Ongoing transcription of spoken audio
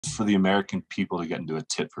for the American people to get into a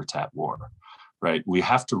tit for tat war, right? We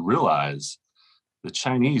have to realize the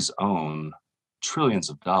Chinese own trillions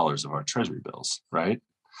of dollars of our treasury bills, right?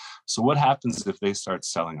 So what happens if they start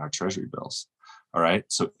selling our treasury bills? All right,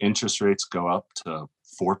 so interest rates go up to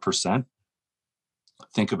 4%.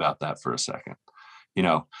 Think about that for a second. You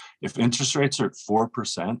know, if interest rates are at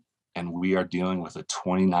 4% and we are dealing with a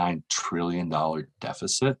 $29 trillion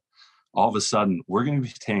deficit, all of a sudden we're going to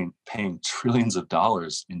be paying trillions of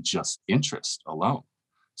dollars in just interest alone.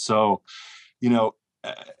 So, you know,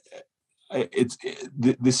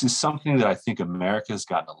 this is something that I think America's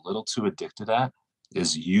gotten a little too addicted at,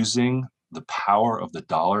 is using the power of the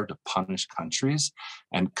dollar to punish countries.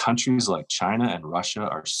 And countries like China and Russia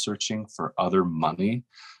are searching for other money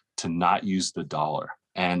to not use the dollar.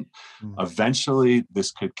 And eventually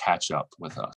this could catch up with us.